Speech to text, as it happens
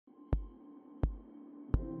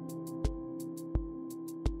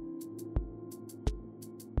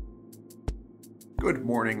Good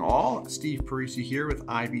morning, all. Steve Parisi here with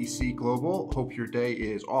IBC Global. Hope your day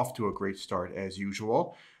is off to a great start as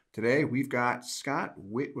usual. Today, we've got Scott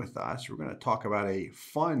Witt with us. We're going to talk about a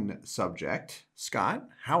fun subject. Scott,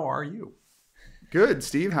 how are you? Good,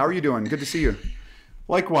 Steve. How are you doing? Good to see you.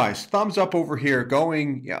 Likewise, thumbs up over here,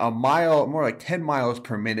 going a mile, more like 10 miles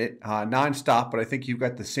per minute, nonstop. But I think you've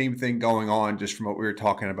got the same thing going on just from what we were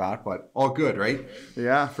talking about. But all good, right?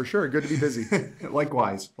 Yeah, for sure. Good to be busy.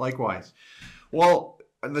 Likewise. Well,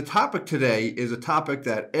 the topic today is a topic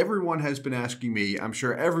that everyone has been asking me. I'm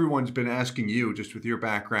sure everyone's been asking you, just with your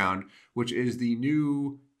background, which is the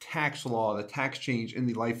new tax law, the tax change in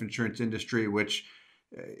the life insurance industry, which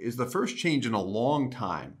is the first change in a long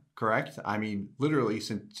time, correct? I mean, literally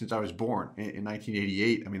since I was born in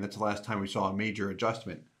 1988. I mean, that's the last time we saw a major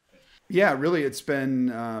adjustment. Yeah, really, it's been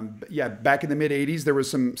back in the mid '80s, there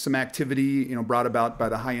was some activity, brought about by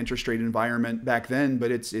the high interest rate environment back then,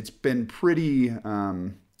 but it's been pretty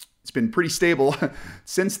stable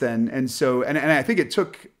since then. And I think it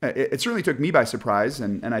certainly took me by surprise,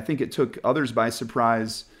 and I think it took others by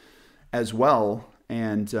surprise as well.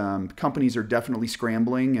 And companies are definitely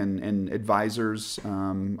scrambling, and advisors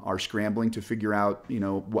are scrambling to figure out,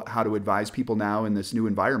 how to advise people now in this new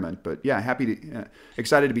environment. But yeah,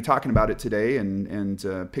 excited to be talking about it today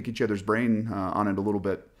and pick each other's brain on it a little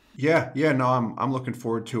bit. Yeah, no, I'm looking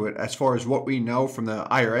forward to it. As far as what we know from the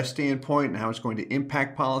IRS standpoint and how it's going to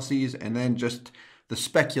impact policies, and then just the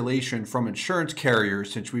speculation from insurance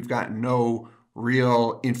carriers, since we've got no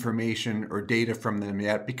real information or data from them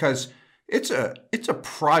yet, because it's a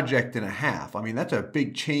project and a half. I mean, that's a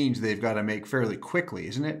big change they've got to make fairly quickly,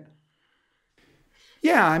 isn't it?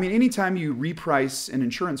 Yeah, I mean, anytime you reprice an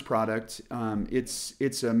insurance product,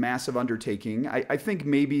 it's a massive undertaking. I think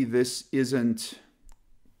maybe this isn't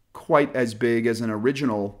quite as big as an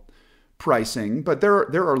original pricing, but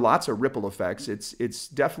there are lots of ripple effects. It's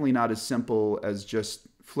definitely not as simple as just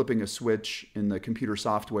flipping a switch in the computer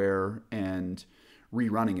software and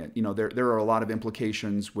rerunning it. There are a lot of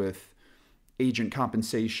implications with agent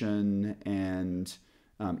compensation and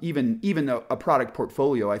even a product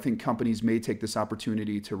portfolio. I think companies may take this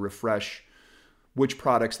opportunity to refresh which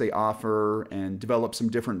products they offer and develop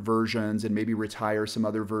some different versions and maybe retire some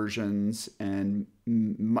other versions. And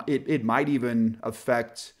it might even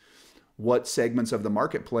affect what segments of the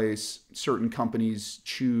marketplace certain companies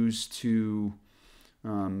choose to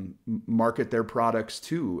market their products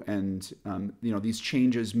to. And these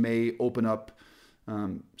changes may open up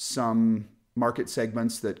some market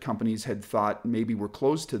segments that companies had thought maybe were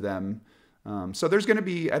closed to them. So I think there's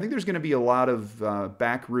going to be a lot of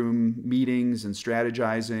backroom meetings and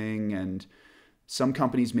strategizing, and some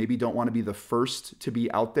companies maybe don't want to be the first to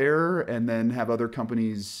be out there and then have other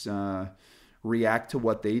companies react to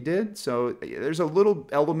what they did. So there's a little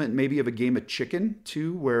element maybe of a game of chicken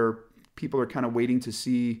too, where people are kind of waiting to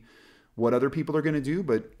see what other people are going to do.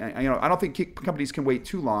 But I don't think companies can wait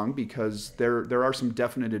too long, because there are some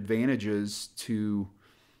definite advantages to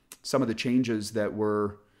some of the changes that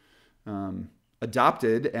were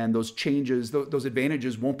adopted, and those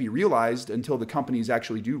advantages won't be realized until the companies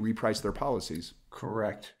actually do reprice their policies.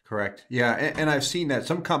 Correct. Yeah, and I've seen that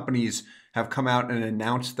some companies have come out and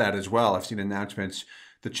announced that as well. I've seen announcements.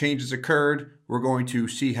 The changes occurred. We're going to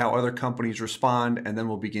see how other companies respond, and then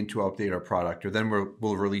we'll begin to update our product, or then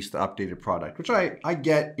we'll release the updated product, which I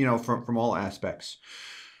get, from all aspects.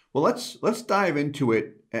 Well, let's dive into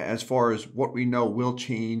it as far as what we know will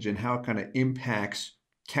change and how it kind of impacts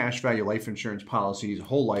cash value life insurance policies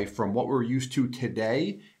whole life from what we're used to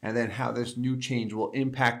today, and then how this new change will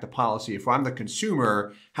impact the policy. If I'm the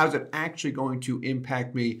consumer, how's it actually going to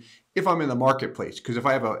impact me if I'm in the marketplace? Because if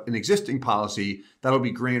I have an existing policy, that'll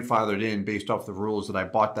be grandfathered in based off the rules that I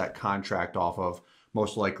bought that contract off of,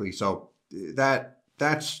 most likely. So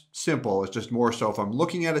that's simple. It's just more so if I'm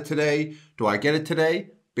looking at it today, do I get it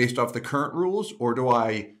today based off the current rules, or do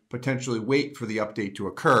I potentially wait for the update to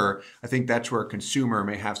occur? I think that's where a consumer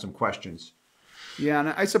may have some questions. Yeah, and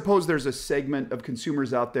I suppose there's a segment of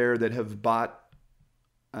consumers out there that have bought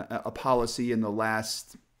a policy in the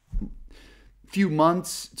last few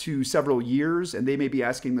months to several years, and they may be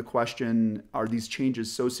asking the question, are these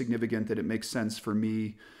changes so significant that it makes sense for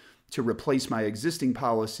me to replace my existing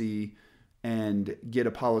policy and get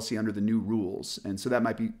a policy under the new rules? And so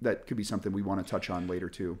that could be something we want to touch on later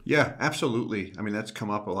too. Yeah, absolutely. I mean, that's come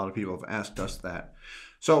up. A lot of people have asked us that.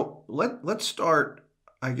 So let's start,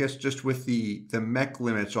 I guess, just with the MEC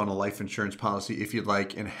limits on a life insurance policy, if you'd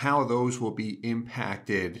like, and how those will be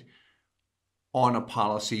impacted on a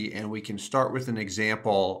policy. And we can start with an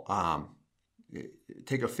example.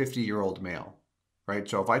 Take a 50-year-old male, right?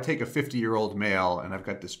 So if I take a 50-year-old male, and I've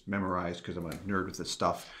got this memorized because I'm a nerd with this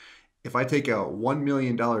stuff. If I take a $1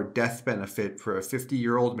 million death benefit for a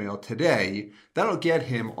 50-year-old male today, that'll get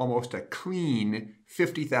him almost a clean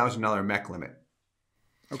 $50,000 MEC limit.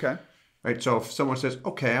 Okay. Right. So if someone says,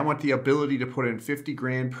 okay, I want the ability to put in 50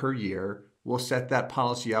 grand per year, we'll set that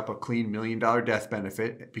policy up a clean $1 million death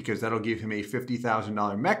benefit because that'll give him a $50,000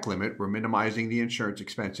 MEC limit. We're minimizing the insurance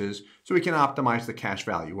expenses so we can optimize the cash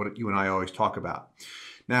value, what you and I always talk about.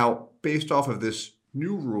 Now, based off of this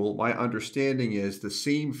new rule, my understanding is the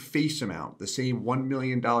same face amount, the same $1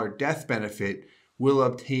 million death benefit will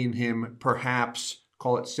obtain him perhaps,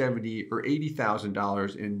 call it $70,000 or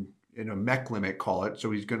 $80,000 in a MEC limit, call it. So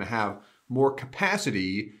he's going to have more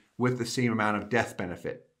capacity with the same amount of death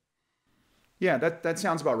benefit. Yeah, that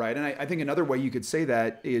sounds about right. And I think another way you could say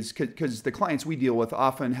that is because the clients we deal with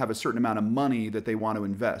often have a certain amount of money that they want to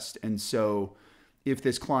invest. And so if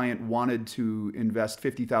this client wanted to invest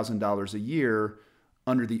 $50,000 a year,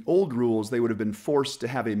 under the old rules, they would have been forced to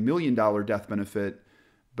have $1 million death benefit.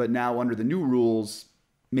 But now under the new rules,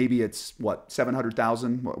 maybe it's what,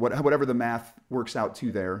 700,000, whatever the math works out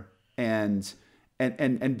to there. And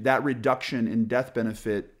that reduction in death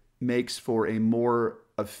benefit makes for a more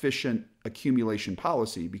efficient accumulation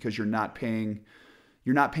policy because you're not paying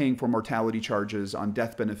for mortality charges on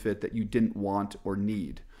death benefit that you didn't want or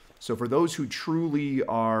need. So for those who truly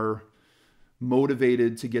are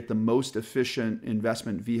motivated to get the most efficient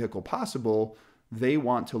investment vehicle possible, they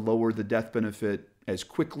want to lower the death benefit as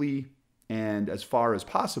quickly and as far as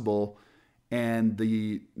possible. And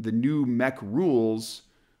the new MEC rules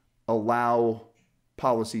allow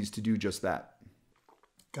policies to do just that.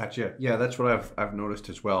 Gotcha. Yeah, that's what I've noticed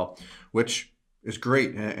as well, which is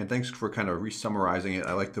great. And thanks for kind of re-summarizing it.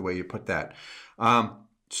 I like the way you put that.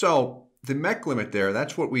 So the MEC limit there,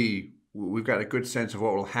 that's what we've got a good sense of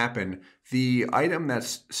what will happen. The item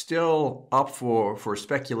that's still up for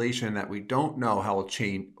speculation that we don't know how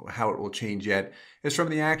it will change yet is from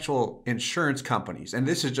the actual insurance companies. And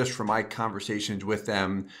this is just from my conversations with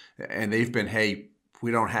them. And they've been, hey, we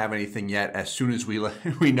don't have anything yet. As soon as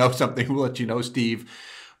we know something, we'll let you know, Steve.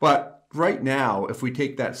 But right now, if we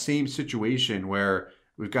take that same situation where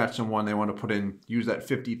we've got someone they want to use that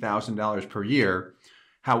 $50,000 per year,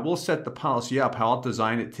 how we'll set the policy up, how I'll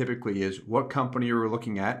design it typically is what company we're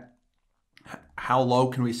looking at, how low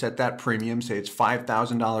can we set that premium, say it's $5,000,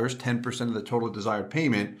 10% of the total desired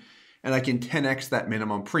payment, and I can 10x that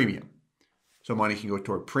minimum premium. So money can go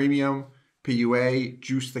toward premium, PUA,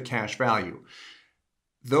 juice the cash value.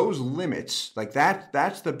 Those limits, like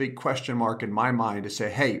that's the big question mark in my mind to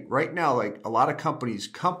say, hey, right now, like a lot of companies'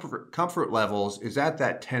 comfort levels is at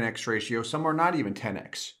that 10x ratio. Some are not even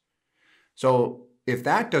 10x. So if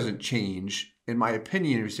that doesn't change, in my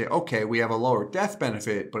opinion, we say, okay, we have a lower death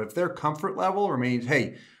benefit, but if their comfort level remains,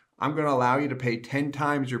 hey, I'm going to allow you to pay 10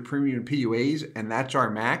 times your premium PUAs, and that's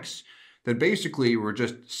our max, then basically we're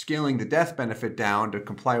just scaling the death benefit down to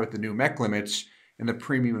comply with the new MEC limits, and the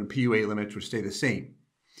premium and PUA limits would stay the same.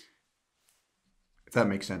 If that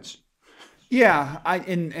makes sense. Yeah,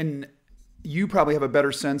 and you probably have a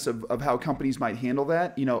better sense of how companies might handle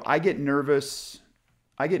that. You know, I get nervous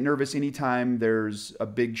anytime there's a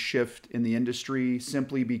big shift in the industry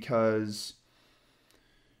simply because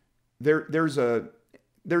there's a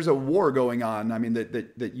war going on. I mean,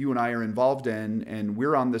 that you and I are involved in, and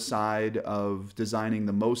we're on the side of designing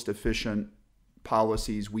the most efficient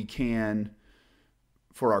policies we can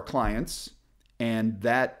for our clients. And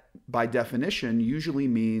that, by definition, usually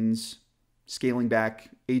means scaling back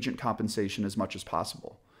agent compensation as much as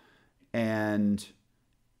possible. And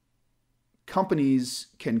companies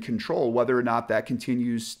can control whether or not that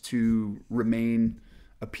continues to remain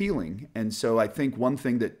appealing. And so I think one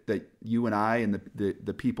thing that you and I and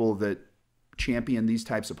the people that champion these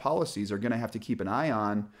types of policies are going to have to keep an eye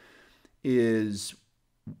on is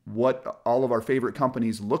what all of our favorite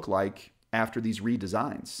companies look like after these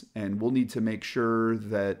redesigns. And we'll need to make sure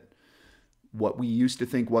that what we used to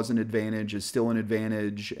think was an advantage is still an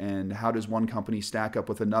advantage, and how does one company stack up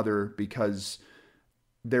with another, because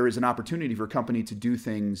there is an opportunity for a company to do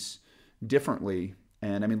things differently.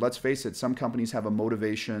 And I mean, let's face it, some companies have a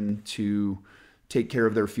motivation to take care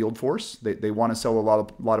of their field force. They want to sell a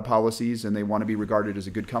lot of policies, and they want to be regarded as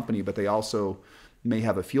a good company, but they also may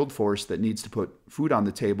have a field force that needs to put food on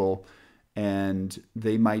the table. And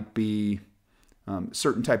they might be,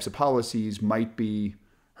 certain types of policies might be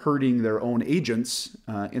hurting their own agents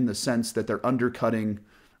in the sense that they're undercutting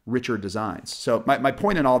richer designs. So my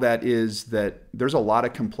point in all that is that there's a lot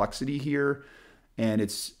of complexity here, and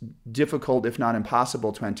it's difficult, if not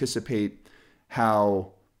impossible, to anticipate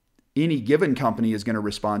how any given company is going to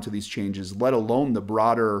respond to these changes, let alone the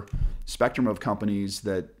broader spectrum of companies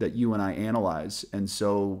that you and I analyze. And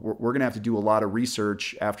so we're going to have to do a lot of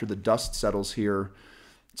research after the dust settles here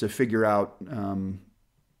to figure out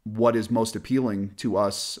what is most appealing to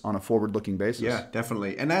us on a forward-looking basis. Yeah,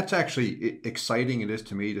 definitely. And that's actually exciting. It is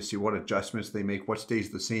to me to see what adjustments they make, what stays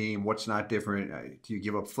the same, what's not different. Do you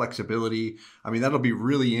give up flexibility? I mean, that'll be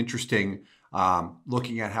really interesting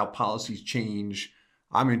looking at how policies change.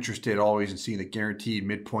 I'm interested always in seeing the guaranteed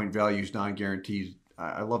midpoint values, non-guaranteed.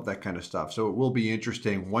 I love that kind of stuff. So it will be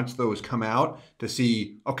interesting once those come out to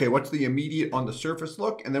see, okay, what's the immediate on the surface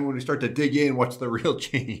look? And then when we start to dig in, what's the real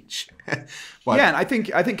change? Yeah, and I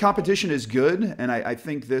think competition is good. And I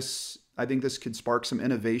think this could spark some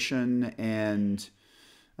innovation and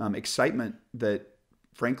excitement that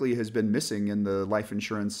frankly has been missing in the life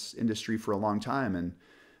insurance industry for a long time. And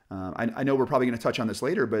I know we're probably going to touch on this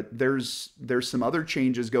later, but there's some other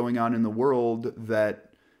changes going on in the world that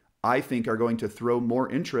I think are going to throw more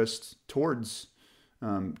interest towards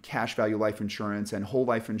cash value life insurance and whole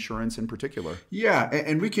life insurance in particular. Yeah,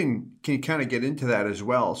 and we can kind of get into that as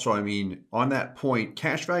well. So, I mean, on that point,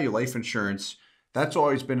 cash value life insurance, that's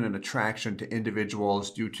always been an attraction to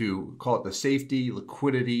individuals due to, call it the safety,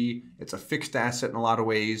 liquidity. It's a fixed asset in a lot of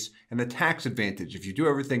ways. And the tax advantage. If you do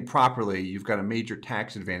everything properly, you've got a major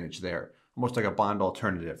tax advantage there, almost like a bond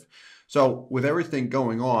alternative. So with everything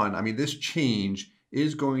going on, I mean, this change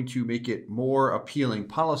is going to make it more appealing,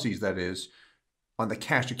 policies that is, on the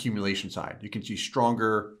cash accumulation side. You can see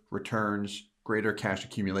stronger returns, greater cash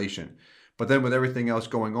accumulation. But then with everything else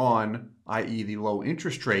going on, i.e. the low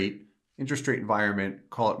interest rate environment,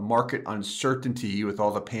 call it market uncertainty with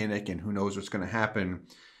all the panic and who knows what's going to happen.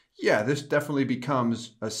 Yeah, this definitely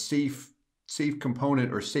becomes a safe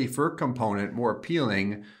component or safer component, more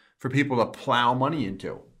appealing for people to plow money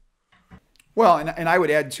into. Well, and I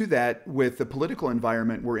would add to that with the political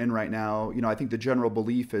environment we're in right now, I think the general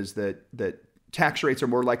belief is that tax rates are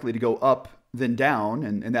more likely to go up than down,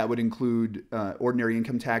 and that would include ordinary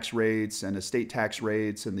income tax rates and estate tax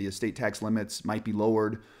rates, and the estate tax limits might be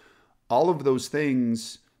lowered. All of those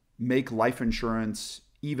things make life insurance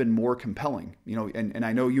even more compelling. And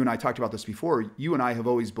I know you and I talked about this before. You and I have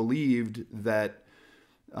always believed that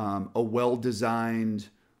a well-designed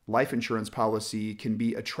life insurance policy can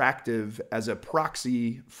be attractive as a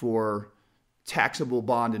proxy for taxable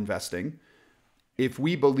bond investing. If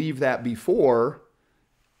we believe that before,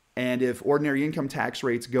 and if ordinary income tax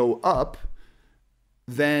rates go up,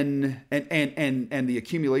 then and the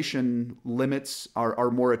accumulation limits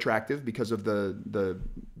are more attractive because of the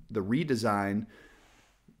redesign,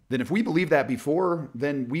 then if we believe that before,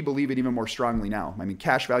 then we believe it even more strongly now. I mean,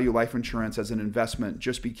 cash value life insurance as an investment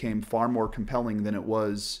just became far more compelling than it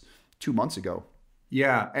was 2 months ago.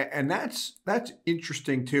 Yeah, and that's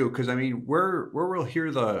interesting too, because I mean, where we'll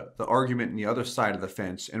hear the argument on the other side of the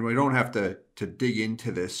fence, and we don't have to dig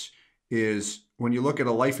into this, is when you look at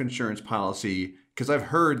a life insurance policy, because I've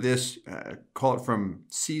heard this, call it from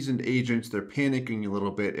seasoned agents, they're panicking a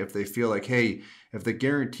little bit if they feel like, hey, if the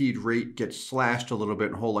guaranteed rate gets slashed a little bit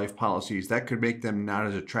in whole life policies, that could make them not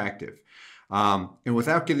as attractive. And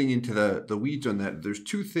without getting into the weeds on that, there's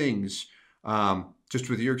two things, just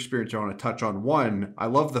with your experience, I want to touch on. One, I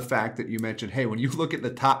love the fact that you mentioned, hey, when you look at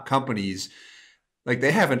the top companies, like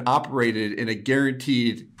they haven't operated in a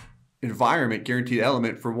guaranteed environment, guaranteed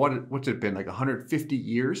element for what's it been, like 150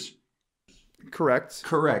 years? Correct.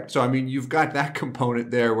 So, I mean, you've got that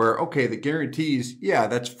component there where, okay, the guarantees, yeah,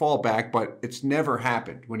 that's fallback, but it's never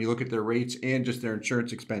happened when you look at their rates and just their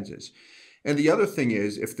insurance expenses. And the other thing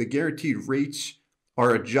is, if the guaranteed rates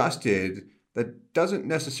are adjusted, that doesn't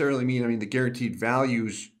necessarily mean, I mean, the guaranteed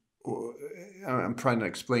values, I'm trying to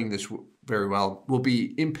explain this very well, will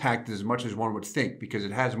be impacted as much as one would think, because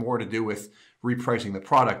it has more to do with repricing the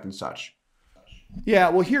product and such. Yeah,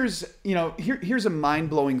 well, here's a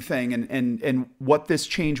mind-blowing thing, and what this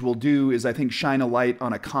change will do is, I think, shine a light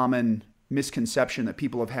on a common misconception that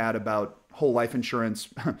people have had about whole life insurance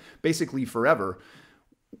basically forever.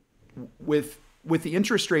 With the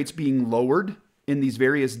interest rates being lowered in these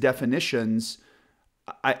various definitions,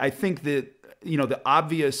 I think that the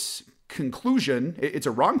obvious conclusion, it's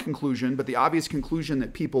a wrong conclusion, but the obvious conclusion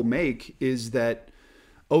that people make is that,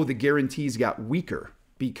 oh, the guarantees got weaker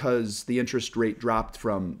because the interest rate dropped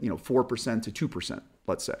from 4% to 2%,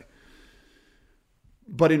 let's say.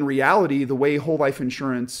 But in reality, the way whole life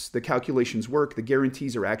insurance, the calculations work, the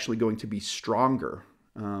guarantees are actually going to be stronger.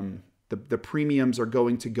 The premiums are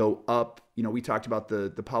going to go up. We talked about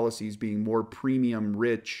the policies being more premium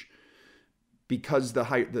rich because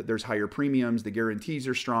there's higher premiums, the guarantees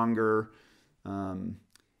are stronger.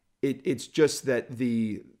 It's just that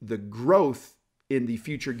the growth in the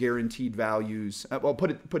future guaranteed values, well,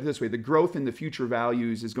 put it this way, the growth in the future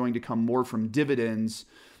values is going to come more from dividends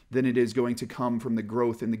than it is going to come from the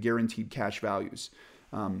growth in the guaranteed cash values.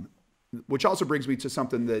 Which also brings me to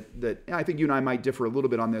something that I think you and I might differ a little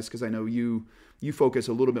bit on this, because I know you focus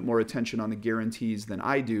a little bit more attention on the guarantees than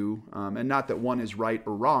I do, and not that one is right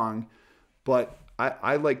or wrong, but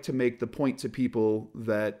I like to make the point to people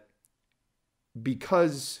that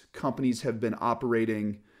because companies have been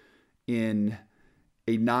operating in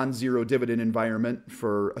a non-zero dividend environment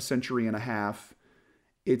for a century and a half,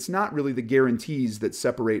 it's not really the guarantees that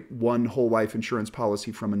separate one whole life insurance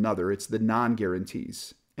policy from another. It's the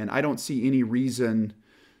non-guarantees. And I don't see any reason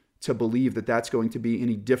to believe that that's going to be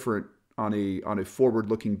any different on a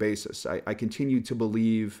forward-looking basis. I continue to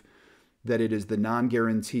believe that it is the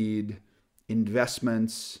non-guaranteed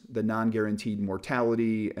investments, the non-guaranteed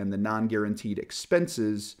mortality, and the non-guaranteed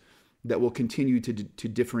expenses that will continue to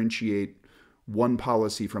differentiate one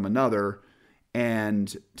policy from another.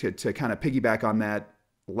 And to kind of piggyback on that,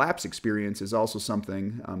 lapse experience is also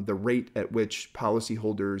something. The rate at which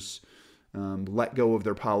policyholders let go of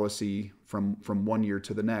their policy from 1 year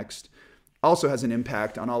to the next also has an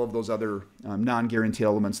impact on all of those other non-guaranteed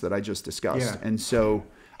elements that I just discussed. Yeah. And so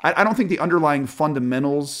I don't think the underlying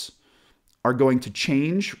fundamentals are going to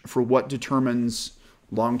change for what determines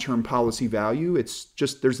long-term policy value. It's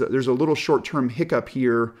just there's a little short-term hiccup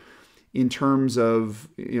here in terms of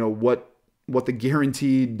what the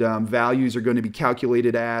guaranteed values are going to be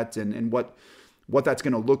calculated at, and what that's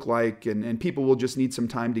going to look like, and people will just need some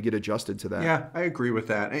time to get adjusted to that. Yeah, I agree with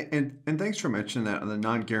that. And thanks for mentioning that on the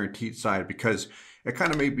non-guaranteed side, because it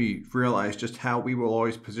kind of made me realize just how we will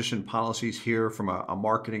always position policies here from a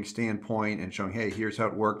marketing standpoint and showing, hey, here's how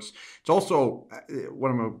it works. It's also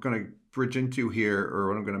what I'm going to bridge into here, or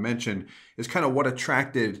what I'm going to mention, is kind of what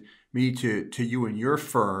attracted me to you and your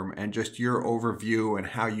firm, and just your overview and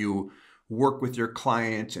how you work with your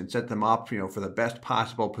clients and set them up, for the best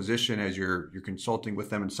possible position as you're consulting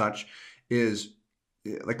with them and such. Is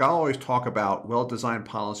like I always talk about well-designed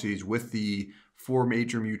policies with the 4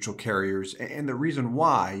 major mutual carriers. And the reason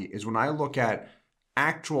why is when I look at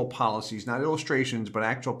actual policies, not illustrations, but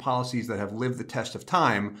actual policies that have lived the test of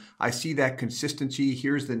time, I see that consistency.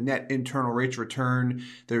 Here's the net internal rates of return.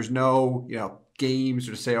 There's no, games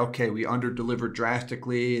to say, okay, we under-delivered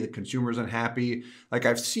drastically, the consumer's unhappy. Like,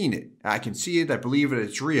 I've seen it. I can see it. I believe it.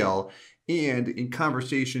 It's real. And in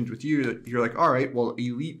conversations with you, you're like, all right, well,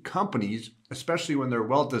 elite companies, especially when they're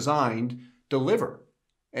well-designed, deliver.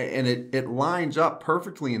 And it lines up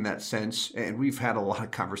perfectly in that sense. And we've had a lot of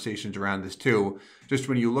conversations around this too. Just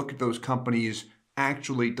when you look at those companies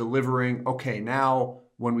actually delivering, okay, now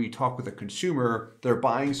when we talk with a consumer, they're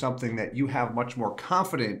buying something that you have much more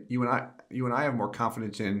confident, you and I have more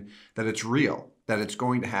confidence in, that it's real, that it's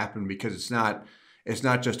going to happen, because it's not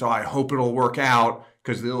just, oh, I hope it'll work out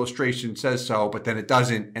because the illustration says so, but then it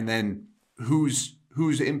doesn't. And then who's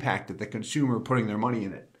impacted? The consumer putting their money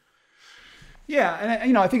in it. Yeah,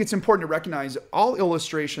 and I think it's important to recognize all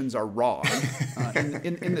illustrations are wrong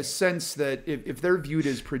in the sense that if they're viewed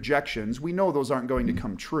as projections, we know those aren't going to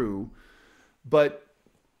come true. But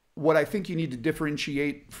what I think you need to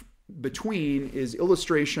differentiate between is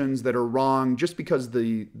illustrations that are wrong just because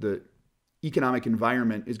the economic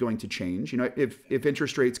environment is going to change. If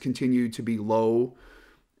interest rates continue to be low,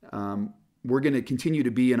 we're going to continue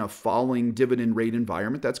to be in a falling dividend rate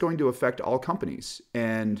environment. That's going to affect all companies,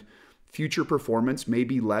 and future performance may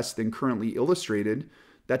be less than currently illustrated.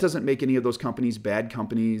 That doesn't make any of those companies bad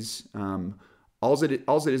companies. All it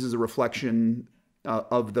is a reflection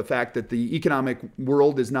of the fact that the economic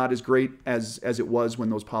world is not as great as it was when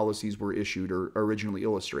those policies were issued or originally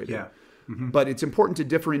illustrated. Yeah. Mm-hmm. But it's important to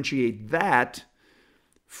differentiate that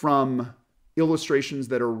from illustrations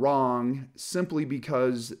that are wrong simply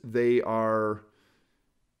because they are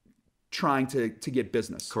trying to get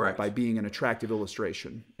business. Correct. By being an attractive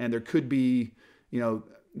illustration. And there could be,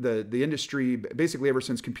 the industry, basically ever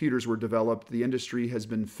since computers were developed, the industry has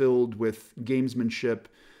been filled with gamesmanship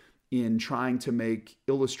in trying to make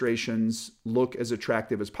illustrations look as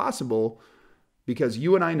attractive as possible, because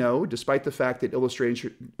you and I know, despite the fact that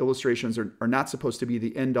illustrations are not supposed to be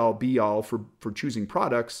the end-all be-all for choosing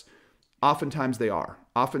products, oftentimes they are.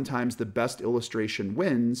 Oftentimes the best illustration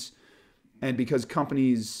wins, and because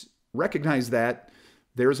companies recognize that,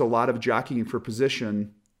 there's a lot of jockeying for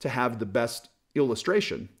position to have the best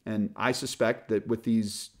illustration. And I suspect that with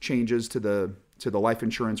these changes to the life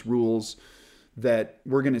insurance rules, that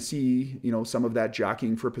we're going to see, some of that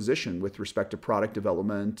jockeying for position with respect to product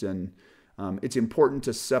development and It's important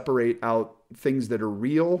to separate out things that are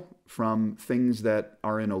real from things that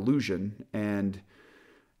are an illusion. And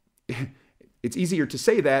it's easier to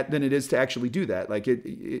say that than it is to actually do that. Like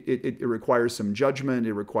it requires some judgment,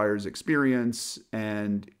 it requires experience,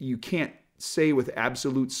 and you can't say with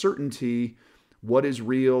absolute certainty what is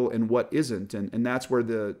real and what isn't. And that's where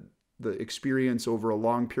the experience over a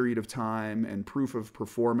long period of time and proof of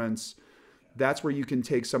performance, that's where you can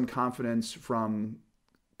take some confidence from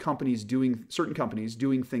certain companies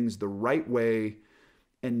doing things the right way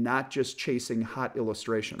and not just chasing hot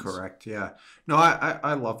illustrations. Correct. Yeah. No,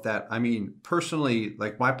 I love that. I mean, personally,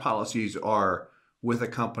 like my policies are with a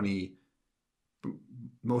company.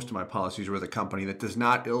 Most of my policies are with a company that does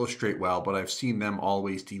not illustrate well, but I've seen them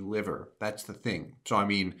always deliver. That's the thing. So, I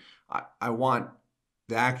mean, I want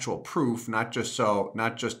the actual proof, not just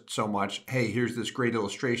so much, hey, here's this great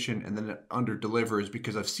illustration and then it under delivers,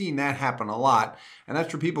 because I've seen that happen a lot. And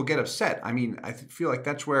that's where people get upset. I mean, I feel like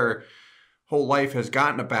that's where whole life has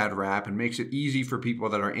gotten a bad rap and makes it easy for people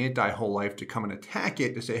that are anti-whole life to come and attack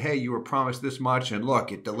it, to say, hey, you were promised this much and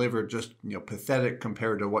look, it delivered just, pathetic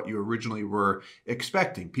compared to what you originally were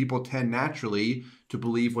expecting. People tend naturally to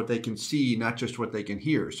believe what they can see, not just what they can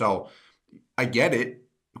hear. So I get it.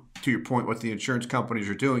 To your point, what the insurance companies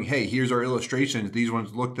are doing, hey, here's our illustrations. These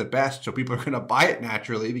ones look the best. So people are going to buy it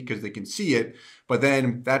naturally because they can see it. But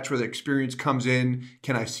then that's where the experience comes in.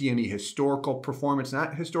 Can I see any historical performance,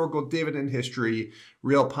 not historical dividend history,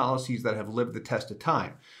 real policies that have lived the test of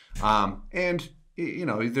time? And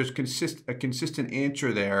there's a consistent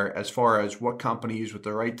answer there as far as what companies with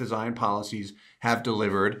the right design policies have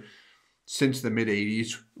delivered since the mid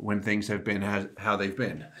 80s when things have been how they've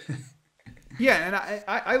been. Yeah, and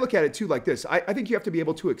I look at it too like this. I think you have to be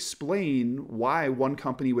able to explain why one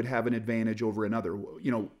company would have an advantage over another.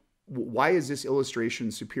 Why is this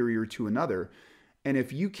illustration superior to another? And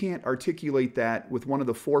if you can't articulate that with one of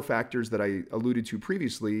the four factors that I alluded to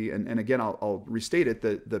previously, and again, I'll restate it,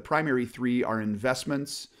 the primary three are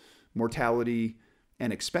investments, mortality,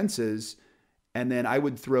 and expenses. And then I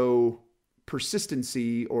would throw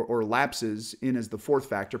persistency or lapses in as the fourth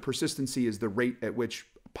factor. Persistency is the rate at which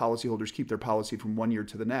policyholders keep their policy from 1 year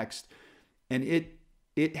to the next. And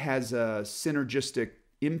it has a synergistic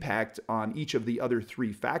impact on each of the other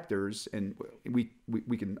three factors. And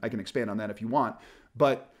I can expand on that if you want.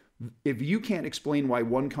 But if you can't explain why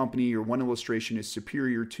one company or one illustration is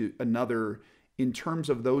superior to another in terms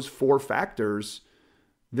of those four factors,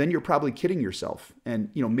 then you're probably kidding yourself. And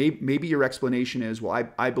maybe your explanation is, well,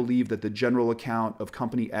 I believe that the general account of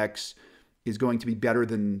company X is going to be better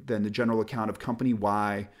than the general account of company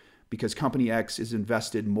Y because company X is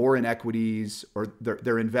invested more in equities, or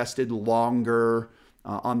they're invested longer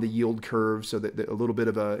on the yield curve, so that a little bit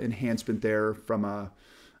of an enhancement there from a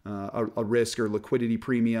risk or liquidity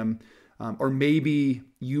premium. Or maybe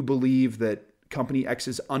you believe that company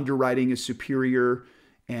X's underwriting is superior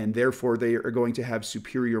and therefore they are going to have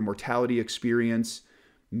superior mortality experience.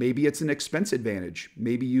 Maybe it's an expense advantage.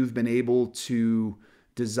 Maybe you've been able to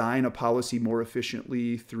design a policy more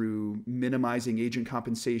efficiently through minimizing agent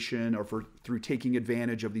compensation or through taking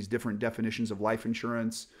advantage of these different definitions of life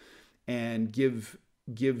insurance and give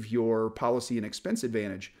your policy an expense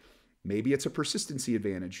advantage. Maybe it's a persistency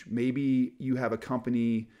advantage. Maybe you have a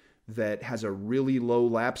company that has a really low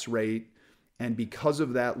lapse rate, and because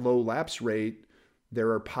of that low lapse rate, there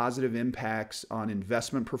are positive impacts on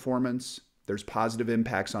investment performance. There's positive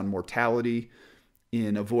impacts on mortality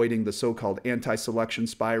in avoiding the so-called anti-selection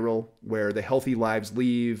spiral where the healthy lives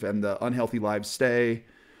leave and the unhealthy lives stay.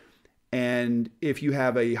 And if you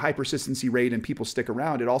have a high persistency rate and people stick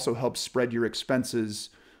around, it also helps spread your expenses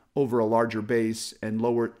over a larger base and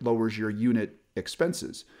lowers your unit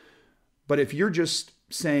expenses. But if you're just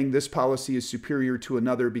saying this policy is superior to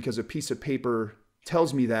another because a piece of paper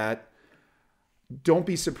tells me that, don't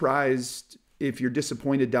be surprised if you're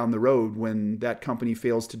disappointed down the road when that company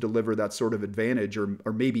fails to deliver that sort of advantage or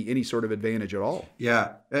maybe any sort of advantage at all.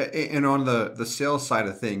 Yeah. And on the sales side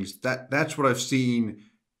of things, that's what I've seen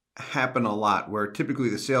happen a lot, where typically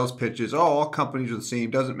the sales pitch is, all companies are the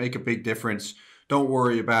same, doesn't make a big difference. Don't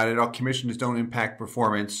worry about it. All commissions don't impact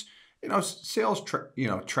performance. Sales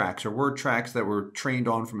tracks or word tracks that were trained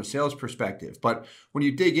on from a sales perspective. But when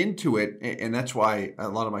you dig into it, and that's why a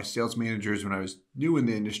lot of my sales managers, when I was new in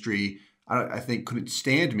the industry, I think couldn't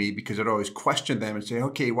stand me because I'd always question them and say,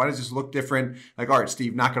 okay, why does this look different? Like, all right,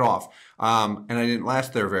 Steve, knock it off. And I didn't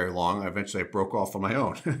last there very long. Eventually I broke off on my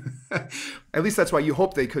own. At least that's why you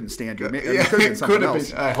hope they couldn't stand you. It could have been something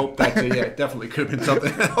else. I hope that, it definitely could have been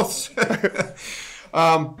something else.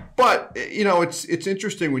 But it's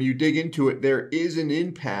interesting when you dig into it, there is an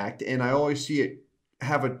impact, and I always see it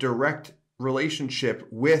have a direct relationship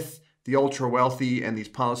with the ultra wealthy and these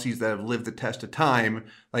policies that have lived the test of time.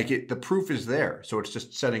 The proof is there. So it's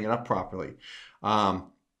just setting it up properly. But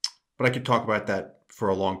I could talk about that for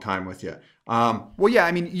a long time with you. Well, yeah,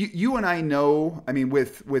 I mean, you and I know, I mean,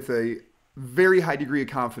 with a very high degree of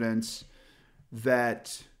confidence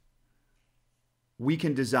that we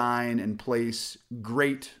can design and place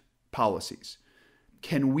great policies.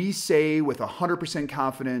 Can we say with 100%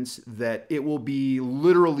 confidence that it will be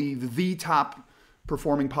literally the top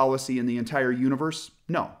performing policy in the entire universe?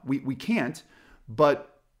 No, we can't.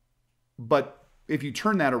 But if you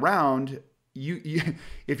turn that around,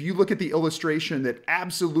 if you look at the illustration that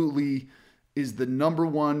absolutely is the number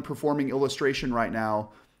one performing illustration right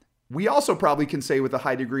now, we also probably can say with a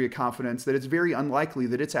high degree of confidence that it's very unlikely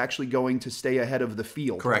that it's actually going to stay ahead of the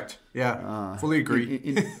field. Correct. Yeah, fully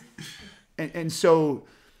agree. And so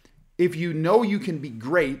if you know you can be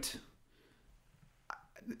great,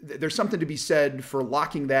 there's something to be said for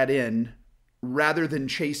locking that in rather than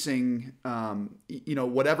chasing,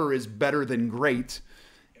 whatever is better than great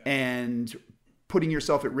and putting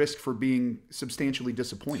yourself at risk for being substantially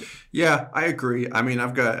disappointed. Yeah, I agree. I mean,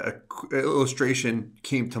 I've got an illustration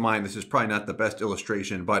came to mind. This is probably not the best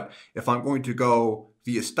illustration, but if I'm going to go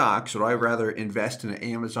via stocks, would I rather invest in an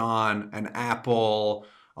Amazon, an Apple,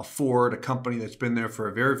 a Ford, a company that's been there for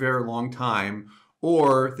a very, very long time,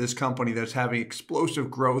 or this company that's having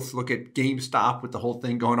explosive growth? Look at GameStop with the whole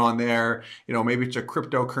thing going on there. Maybe it's a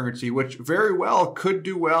cryptocurrency, which very well could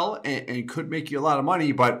do well and could make you a lot of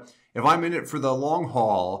money. But if I'm in it for the long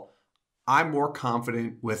haul, I'm more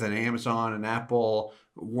confident with an Amazon, an Apple,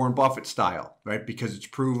 Warren Buffett style, right? Because it's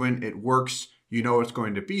proven, it works, it's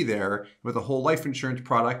going to be there. With a whole life insurance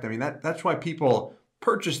product, I mean, that's why people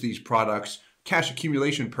purchase these products, cash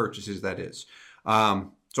accumulation purchases, that is.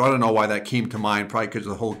 So I don't know why that came to mind, probably because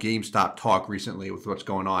of the whole GameStop talk recently with what's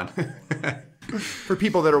going on. For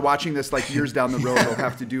people that are watching this years down the road, they'll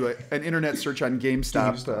have to do an internet search on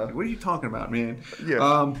GameStop. What are you talking about, man?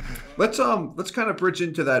 Yeah. Let's kind of bridge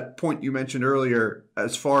into that point you mentioned earlier,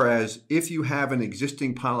 as far as if you have an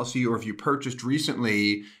existing policy or if you purchased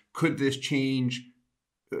recently, could this change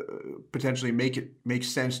potentially make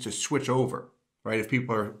sense to switch over, right? If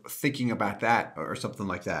people are thinking about that or something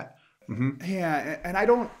like that. Mm-hmm. Yeah, and I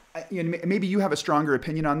don't. Maybe you have a stronger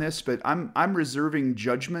opinion on this, but I'm reserving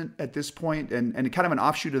judgment at this point. And kind of an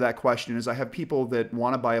offshoot of that question is I have people that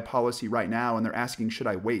want to buy a policy right now, and they're asking, should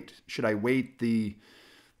I wait? Should I wait the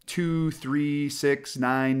 2, 3, 6,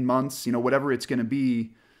 9 months, whatever it's going to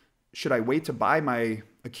be? Should I wait to buy my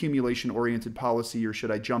accumulation-oriented policy, or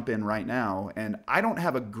should I jump in right now? And I don't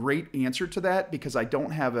have a great answer to that because I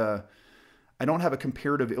don't have a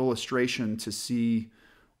comparative illustration to see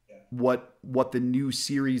what the new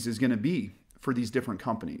series is going to be for these different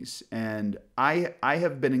companies. And I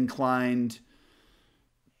have been inclined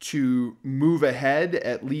to move ahead,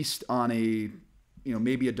 at least on a,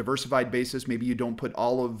 maybe a diversified basis. Maybe you don't put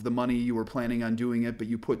all of the money you were planning on doing it, but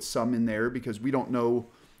you put some in there because we don't know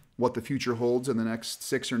what the future holds in the next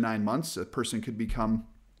 6 or 9 months. A person could become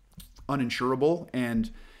uninsurable. And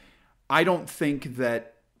I don't think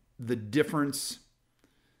that the difference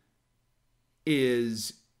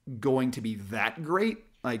is going to be that great.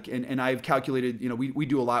 And I've calculated, we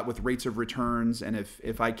do a lot with rates of returns. And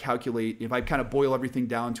if I kind of boil everything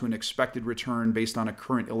down to an expected return based on a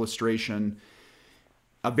current illustration,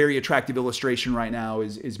 a very attractive illustration right now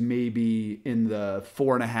is maybe in the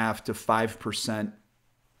 4.5% to 5%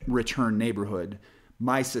 return neighborhood.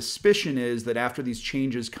 My suspicion is that after these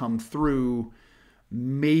changes come through,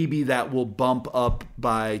 maybe that will bump up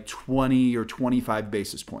by 20 or 25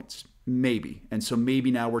 basis points. Maybe. And so maybe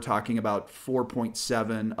now we're talking about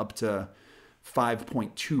 4.7 up to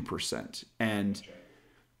 5.2%. And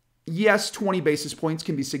yes, 20 basis points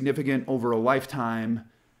can be significant over a lifetime,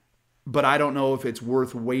 but I don't know if it's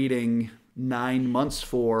worth waiting 9 months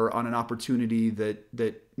for on an opportunity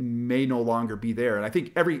that may no longer be there. And I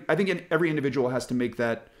think every individual has to make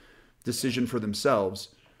that decision for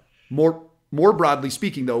themselves. More broadly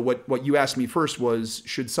speaking, though, what you asked me first was,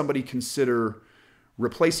 should somebody consider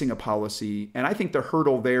replacing a policy? And I think the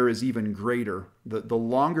hurdle there is even greater. The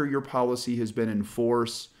longer your policy has been in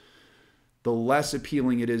force, the less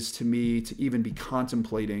appealing it is to me to even be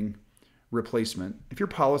contemplating replacement. If your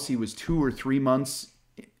policy was 2 or 3 months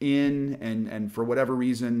in and for whatever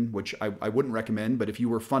reason, which I wouldn't recommend, but if you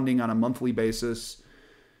were funding on a monthly basis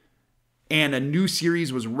and a new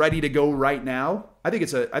series was ready to go right now, I think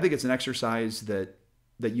it's an exercise that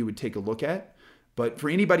you would take a look at. But for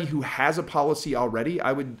anybody who has a policy already,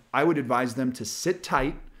 I would advise them to sit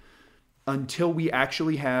tight until we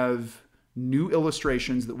actually have new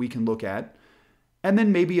illustrations that we can look at. And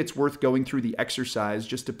then maybe it's worth going through the exercise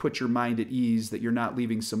just to put your mind at ease that you're not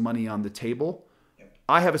leaving some money on the table.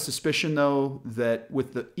 I have a suspicion, though, that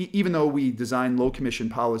with even though we design low commission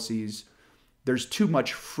policies, there's too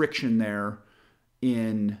much friction there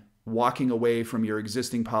in walking away from your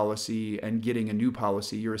existing policy and getting a new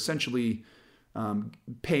policy. You're essentially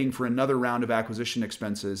paying for another round of acquisition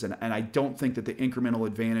expenses. And I don't think that the incremental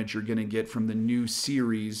advantage you're going to get from the new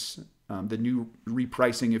series, the new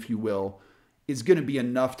repricing, if you will, is going to be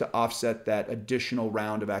enough to offset that additional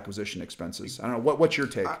round of acquisition expenses. I don't know. What's your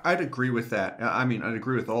take? I'd agree with that. I mean, I'd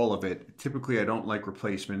agree with all of it. Typically, I don't like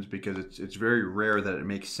replacements because it's very rare that it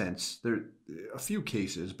makes sense. There are a few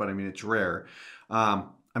cases, but I mean, it's rare. I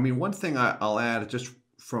mean, one thing I'll add just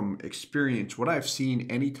from experience, what I've seen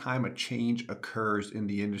anytime a change occurs in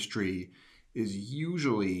the industry is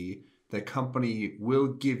usually the company will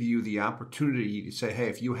give you the opportunity to say, hey,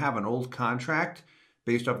 if you have an old contract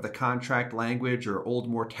based off the contract language or old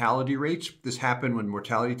mortality rates, this happened when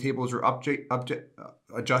mortality tables are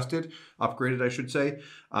adjusted, upgraded, I should say,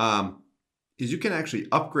 is you can actually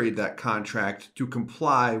upgrade that contract to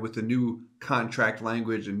comply with the new contract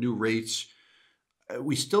language and new rates.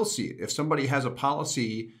 We still see it. If somebody has a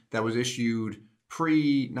policy that was issued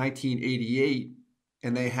pre-1988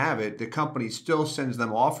 and they have it, the company still sends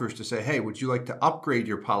them offers to say, hey, would you like to upgrade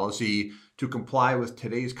your policy to comply with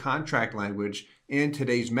today's contract language and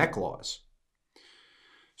today's MEC laws?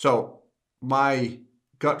 So my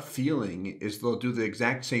gut feeling is they'll do the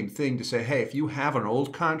exact same thing to say, hey, if you have an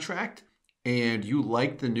old contract and you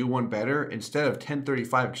like the new one better, instead of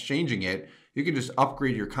 1035 exchanging it, you can just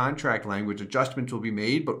upgrade your contract language. Adjustments will be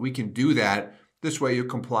made, but we can do that. This way you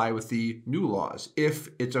comply with the new laws if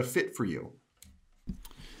it's a fit for you.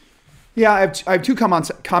 Yeah, I have two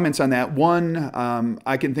comments on that. One,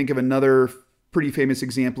 I can think of another pretty famous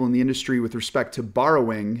example in the industry with respect to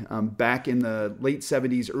borrowing. Back in the late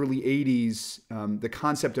 70s, early 80s, the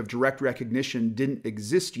concept of direct recognition didn't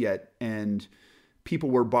exist yet, and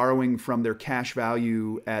people were borrowing from their cash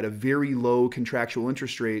value at a very low contractual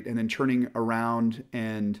interest rate and then turning around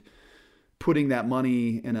and putting that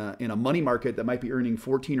money in a money market that might be earning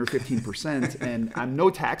 14 or 15%. And I'm no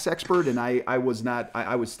tax expert, and I was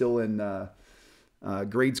still in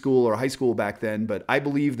grade school or high school back then, but I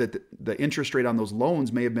believe that the interest rate on those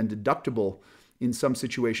loans may have been deductible in some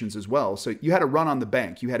situations as well. So you had a run on the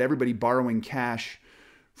bank. You had everybody borrowing cash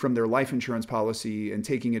from their life insurance policy and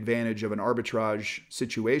taking advantage of an arbitrage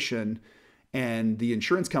situation. And the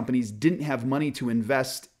insurance companies didn't have money to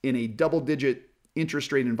invest in a double-digit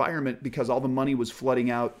interest rate environment because all the money was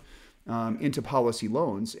flooding out into policy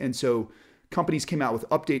loans. And so companies came out with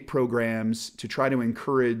update programs to try to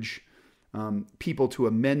encourage people to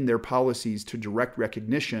amend their policies to direct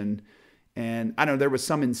recognition. And I don't know, there was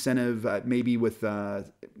some incentive, maybe with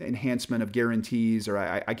enhancement of guarantees, or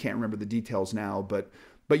I can't remember the details now, but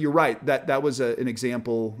you're right. That was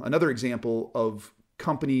another example of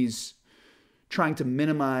companies trying to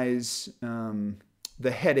minimize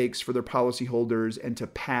the headaches for their policyholders and to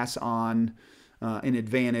pass on an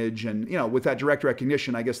advantage. And with that direct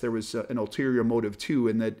recognition, I guess there was an ulterior motive too,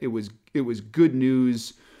 in that it was good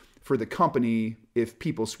news for the company if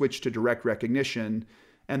people switched to direct recognition.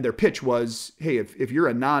 And their pitch was, hey, if you're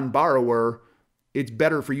a non-borrower, it's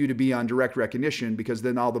better for you to be on direct recognition because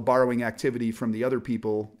then all the borrowing activity from the other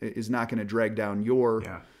people is not going to drag down your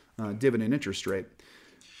dividend interest rate.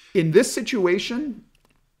 In this situation,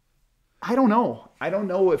 I don't know. I don't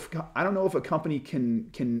know if a company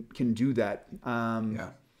can do that.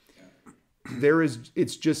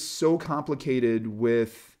 It's just so complicated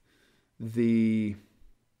with the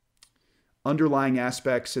underlying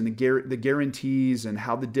aspects and the guarantees and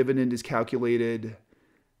how the dividend is calculated.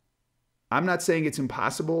 I'm not saying it's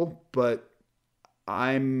impossible, but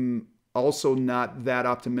I'm also not that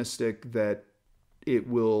optimistic that it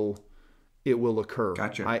will occur.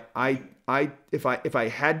 Gotcha. If I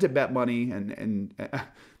had to bet money, and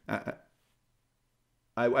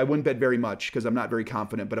I wouldn't bet very much because I'm not very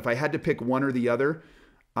confident, but if I had to pick one or the other,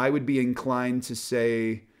 I would be inclined to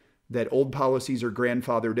say that old policies are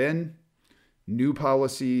grandfathered in, new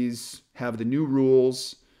policies have the new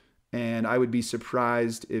rules, and I would be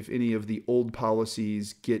surprised if any of the old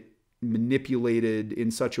policies get manipulated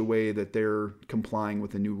in such a way that they're complying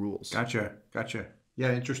with the new rules. Gotcha.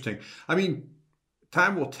 Yeah, interesting. I mean,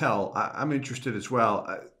 time will tell. I'm interested as well.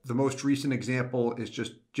 The most recent example is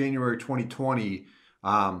just January 2020,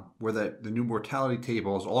 where the new mortality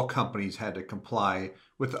tables, all companies had to comply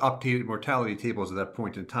with the updated mortality tables at that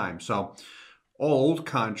point in time. So all old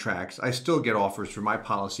contracts, I still get offers for my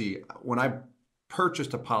policy. When I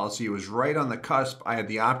purchased a policy, it was right on the cusp. I had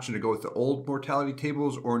the option to go with the old mortality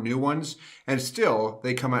tables or new ones. And still,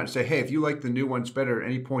 they come out and say, hey, if you like the new ones better at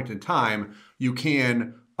any point in time, you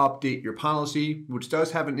can update your policy, which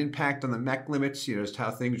does have an impact on the MEC limits, just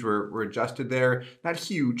how things were adjusted there. Not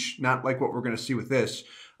huge, not like what we're going to see with this,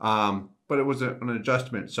 but it was an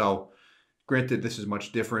adjustment. So granted, this is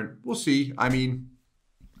much different. We'll see. I mean,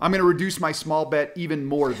 I'm going to reduce my small bet even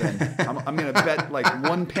more then. I'm going to bet like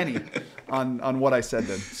 1 penny on what I said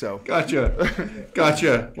then. So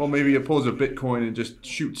Gotcha. Well, maybe it pulls a Bitcoin and just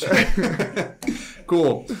shoots.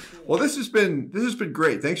 Cool. Well, this has been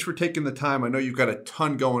great. Thanks for taking the time. I know you've got a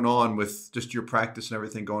ton going on with just your practice and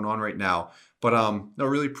everything going on right now. But no,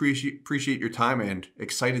 really appreciate your time and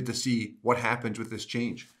excited to see what happens with this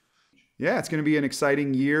change. Yeah, it's going to be an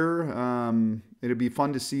exciting year. It'll be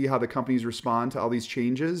fun to see how the companies respond to all these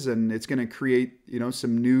changes, and it's going to create,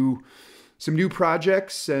 some new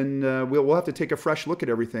projects, and we'll have to take a fresh look at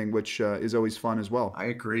everything, which is always fun as well. I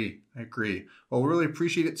agree. Well, we really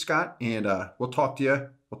appreciate it, Scott, and we'll talk to you.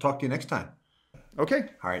 We'll talk to you next time. Okay.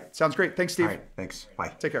 All right. Sounds great. Thanks, Steve. All right. Thanks.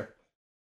 Bye. Take care.